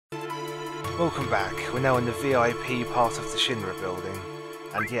Welcome back. We're now in the VIP part of the Shinra building.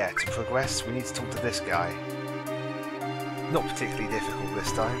 And yeah, to progress, we need to talk to this guy. Not particularly difficult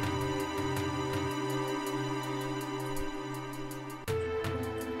this time.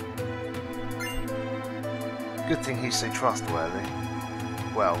 Good thing he's so trustworthy.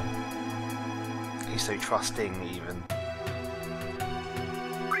 Well, he's so trusting even.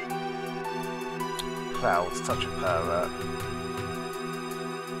 Cloud, such a pervert.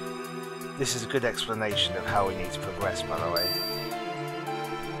 This is a good explanation of how we need to progress, by the way.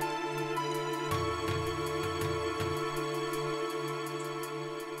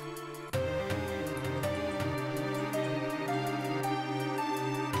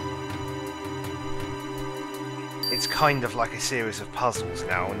 It's kind of like a series of puzzles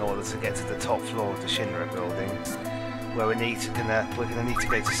now in order to get to the top floor of the Shinra building, where we're gonna need to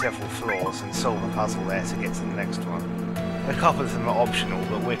go to several floors and solve a puzzle there to get to the next one. A couple of them are optional,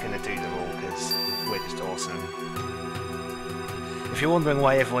 but we're gonna do them all because we're just awesome. If you're wondering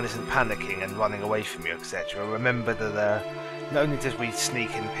why everyone isn't panicking and running away from you, etc., remember that not only did we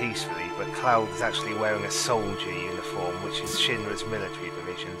sneak in peacefully, but Cloud is actually wearing a soldier uniform, which is Shinra's military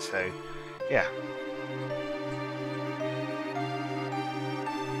division, so yeah.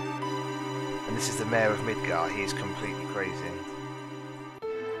 And this is the Mayor of Midgar. He is completely crazy.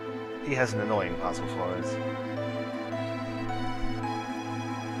 He has an annoying puzzle for us.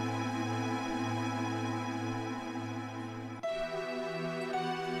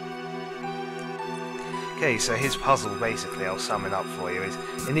 Okay, so his puzzle, basically, I'll sum it up for you, is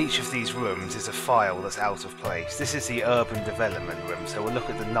in each of these rooms is a file that's out of place. This is the urban development room, so we'll look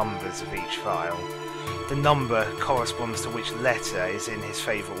at the numbers of each file. The number corresponds to which letter is in his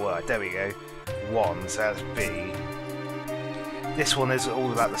favourite word. There we go. 1, so that's B. This one is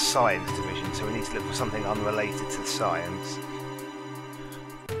all about the science division, so we need to look for something unrelated to science.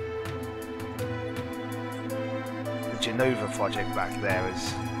 The Genova project back there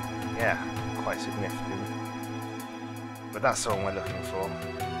is, yeah, quite significant. But that's the one we're looking for.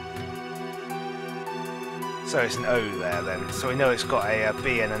 So it's an O there then, so we know it's got a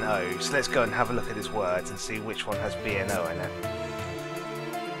B and an O, so let's go and have a look at his words and see which one has B and O in it.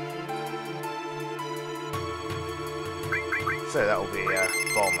 So that will be a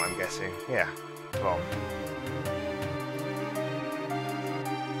bomb, I'm guessing. Yeah, bomb.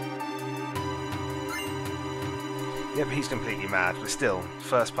 Yep, he's completely mad, but still,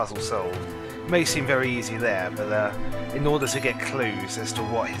 first puzzle solved. May seem very easy there, but in order to get clues as to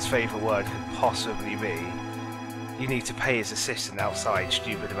what his favourite word could possibly be, you need to pay his assistant outside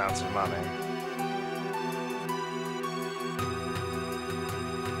stupid amounts of money.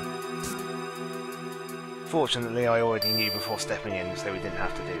 Fortunately, I already knew before stepping in, so we didn't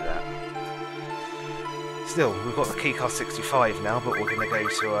have to do that. Still, we've got the keycard 65 now, but we're going to go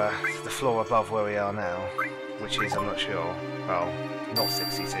to the floor above where we are now, which is, I'm not sure, well, not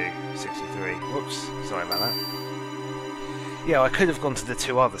 62, 63. Whoops, sorry about that. Yeah, I could have gone to the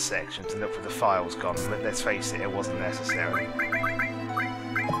two other sections and looked for the files gone, but let's face it, it wasn't necessary.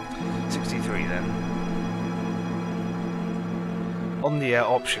 63 then. On the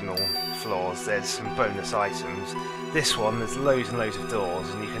optional floors, there's some bonus items. This one, there's loads and loads of doors,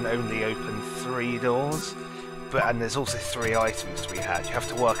 and you can only open 3 doors. And there's also 3 items to be had. You have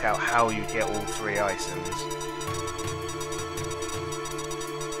to work out how you get all 3 items.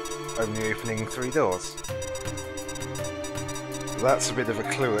 Only opening 3 doors. That's a bit of a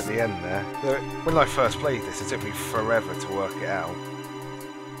clue at the end there. When I first played this, it took me forever to work it out.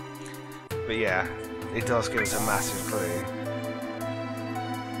 But yeah, it does give us a massive clue.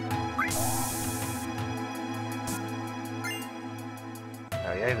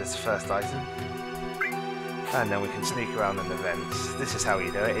 Oh yeah, that's the first item. And then we can sneak around in the vents. This is how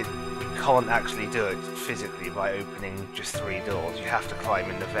you do it. You can't actually do it physically by opening just 3 doors. You have to climb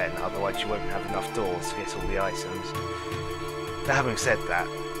in the vent, otherwise you won't have enough doors to get all the items. Now, having said that,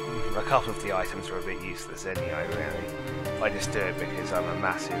 a couple of the items are a bit useless anyway, really. I just do it because I'm a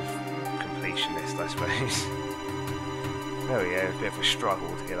massive completionist, I suppose. There we go, a bit of a struggle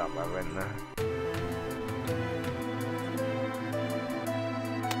to get up that vent there.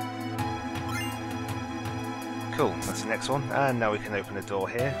 Cool, that's the next one, and now we can open a door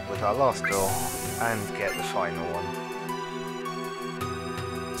here with our last door and get the final one.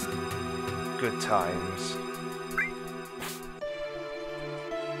 Good times.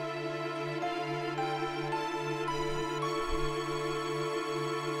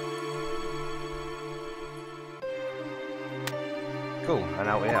 Cool, and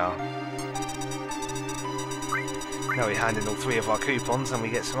out we are. Now we hand in all 3 of our coupons and we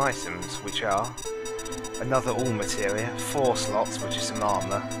get some items, which are Another all materia, 4 slots, which is some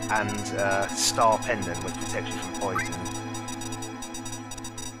armour, and star pendant, which protects you from poison.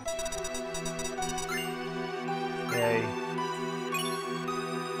 Yay.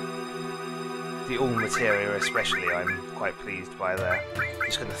 The all materia especially I'm quite pleased by there.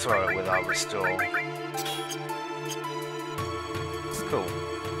 Just going to throw it with our restore. Cool.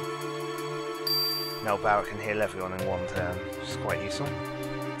 Now Barret can heal everyone in one turn, which is quite useful.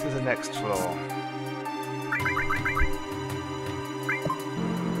 To the next floor.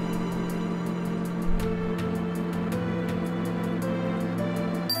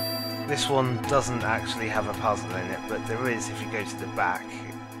 This one doesn't actually have a puzzle in it, but there is, if you go to the back,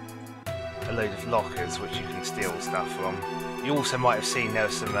 a load of lockers which you can steal stuff from. You also might have seen there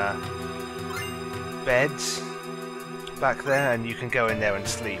are some beds back there, and you can go in there and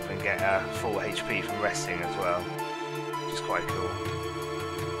sleep and get full HP from resting as well, which is quite cool.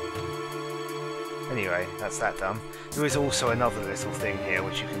 Anyway, that's that done. There is also another little thing here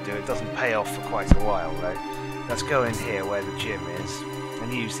which you can do. It doesn't pay off for quite a while though. Let's go in here where the gym is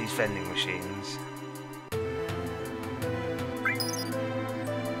and use these vending machines.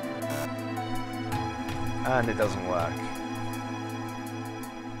 And it doesn't work.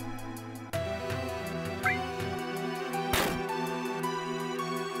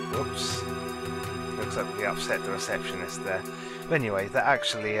 Whoops. Looks like we upset the receptionist there. But anyway, that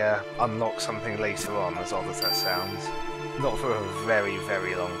actually unlocks something later on, as odd as that sounds. Not for a very,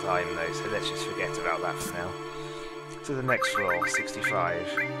 very long time though, so let's just forget about that for now. To the next floor, 65.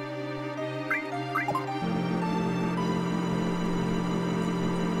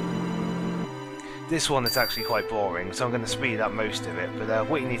 This one is actually quite boring, so I'm going to speed up most of it, but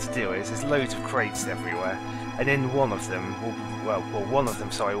what you need to do is, there's loads of crates everywhere, and in one of them,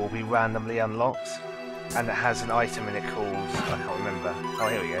 will be randomly unlocked, and it has an item in it called, I can't remember, oh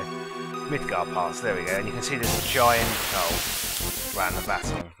here we go, Midgar parts, there we go, and you can see there's a giant, random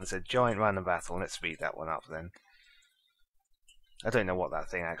battle, there's a giant random battle, let's speed that one up then. I don't know what that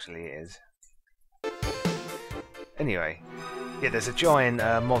thing actually is. Anyway, yeah, there's a giant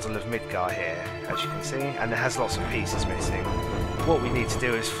model of Midgar here, as you can see, and it has lots of pieces missing. What we need to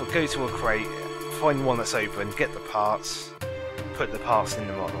do is go to a crate, find one that's open, get the parts, put the parts in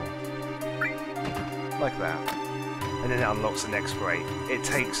the model. Like that. And then it unlocks the next crate. It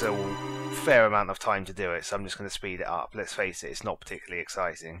takes a fair amount of time to do it, so I'm just going to speed it up. Let's face it, it's not particularly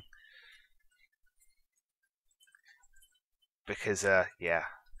exciting. Because, yeah,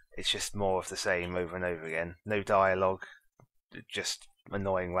 it's just more of the same over and over again. No dialogue, just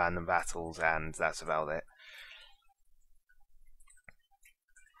annoying random battles, and that's about it.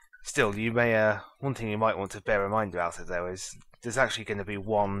 Still, you may, one thing you might want to bear in mind about it though is there's actually going to be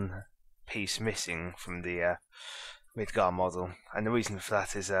one piece missing from the Midgar model, and the reason for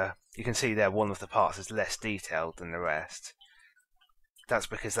that is you can see there one of the parts is less detailed than the rest. That's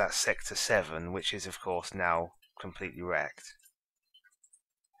because that's Sector 7, which is of course now completely wrecked.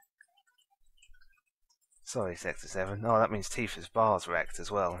 Sorry, Sector 7. Oh, that means Tifa's bar's wrecked as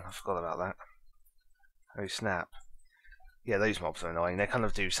well. I forgot about that. Oh snap. Yeah, those mobs are annoying. They kind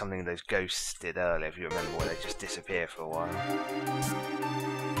of do something those ghosts did earlier, if you remember, where they just disappear for a while.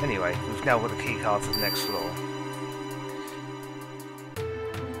 Anyway, we've now got the key card to the next floor.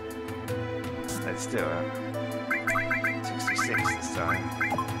 Let's do it. 66 this time.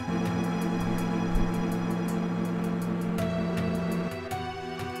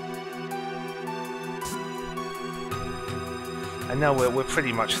 And now we're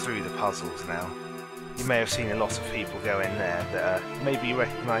pretty much through the puzzles now. You may have seen a lot of people go in there that maybe you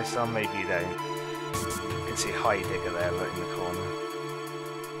recognise some, maybe you don't. You can see High Digger there right in the corner.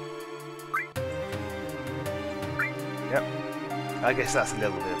 Yep. I guess that's a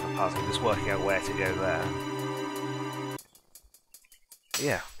little bit of a puzzle, just working out where to go there.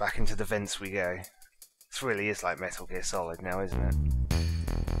 Yeah, back into the vents we go. This really is like Metal Gear Solid now, isn't it?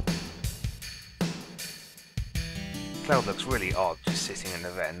 Cloud looks really odd just sitting in the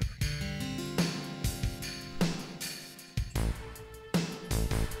vent.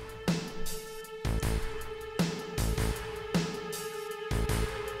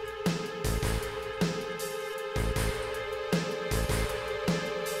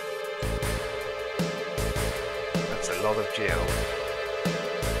 That's a lot of Jill.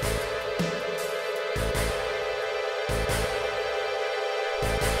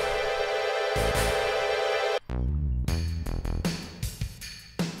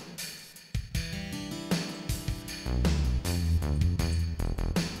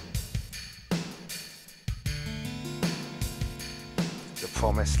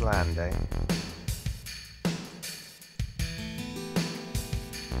 Promised land, eh?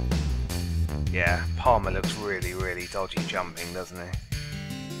 Yeah, Palmer looks really, really dodgy jumping, doesn't he?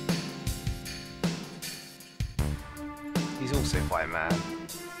 He's also quite mad.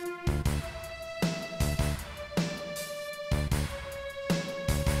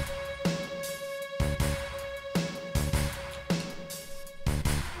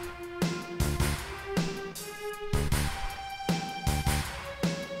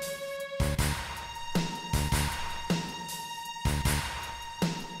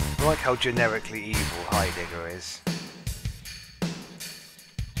 I like how generically evil Heidegger is.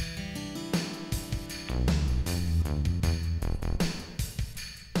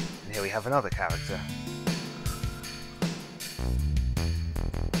 And here we have another character.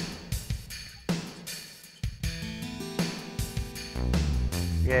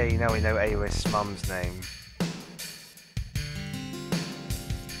 Yeah, you know we know Aerith's mum's name.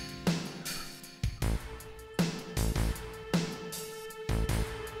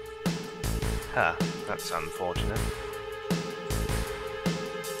 Huh, that's unfortunate.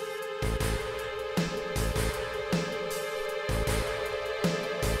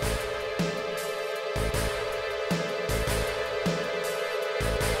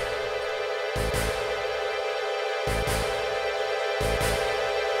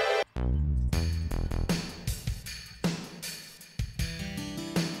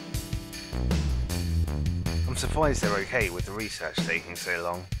 I'm surprised they're okay with the research taking so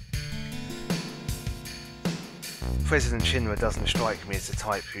long. President Shinra doesn't strike me as the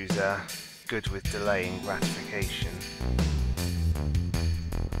type who's good with delaying gratification.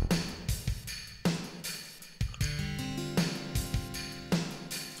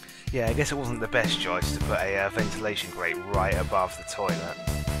 Yeah, I guess it wasn't the best choice to put a ventilation grate right above the toilet.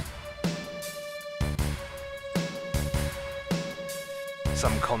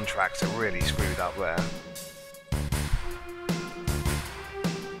 Some contracts are really screwed up there.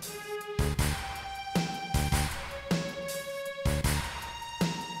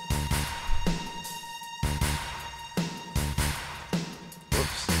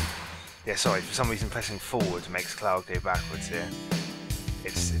 Yeah, sorry, for some reason pressing forward makes Cloud go backwards here.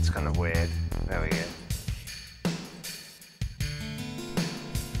 It's kind of weird. There we go.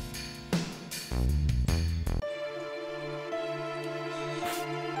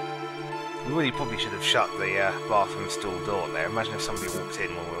 We really probably should have shut the bathroom stall door there. Imagine if somebody walked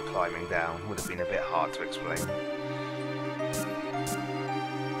in when we were climbing down. Would have been a bit hard to explain.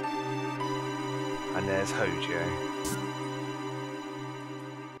 And there's Hojo.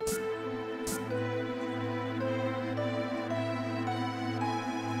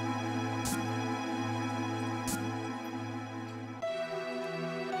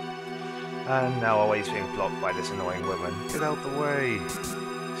 And now our way's being blocked by this annoying woman. Get out the way!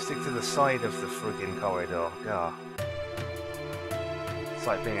 Stick to the side of the friggin' corridor. Gah. It's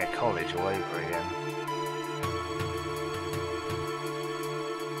like being at college all over again.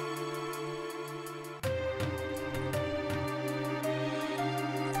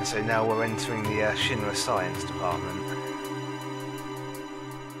 And so now we're entering the Shinra Science Department.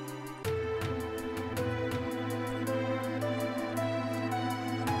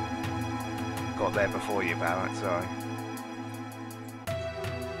 Got there before you, Barret, sorry.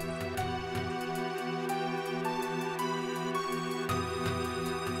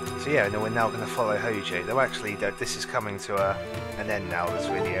 So yeah, no, we're now going to follow Hojo. Though actually, this is coming to an end now, this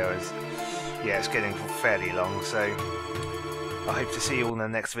video, as yeah, it's getting fairly long, so I hope to see you all in the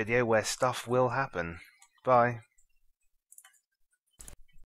next video where stuff will happen. Bye.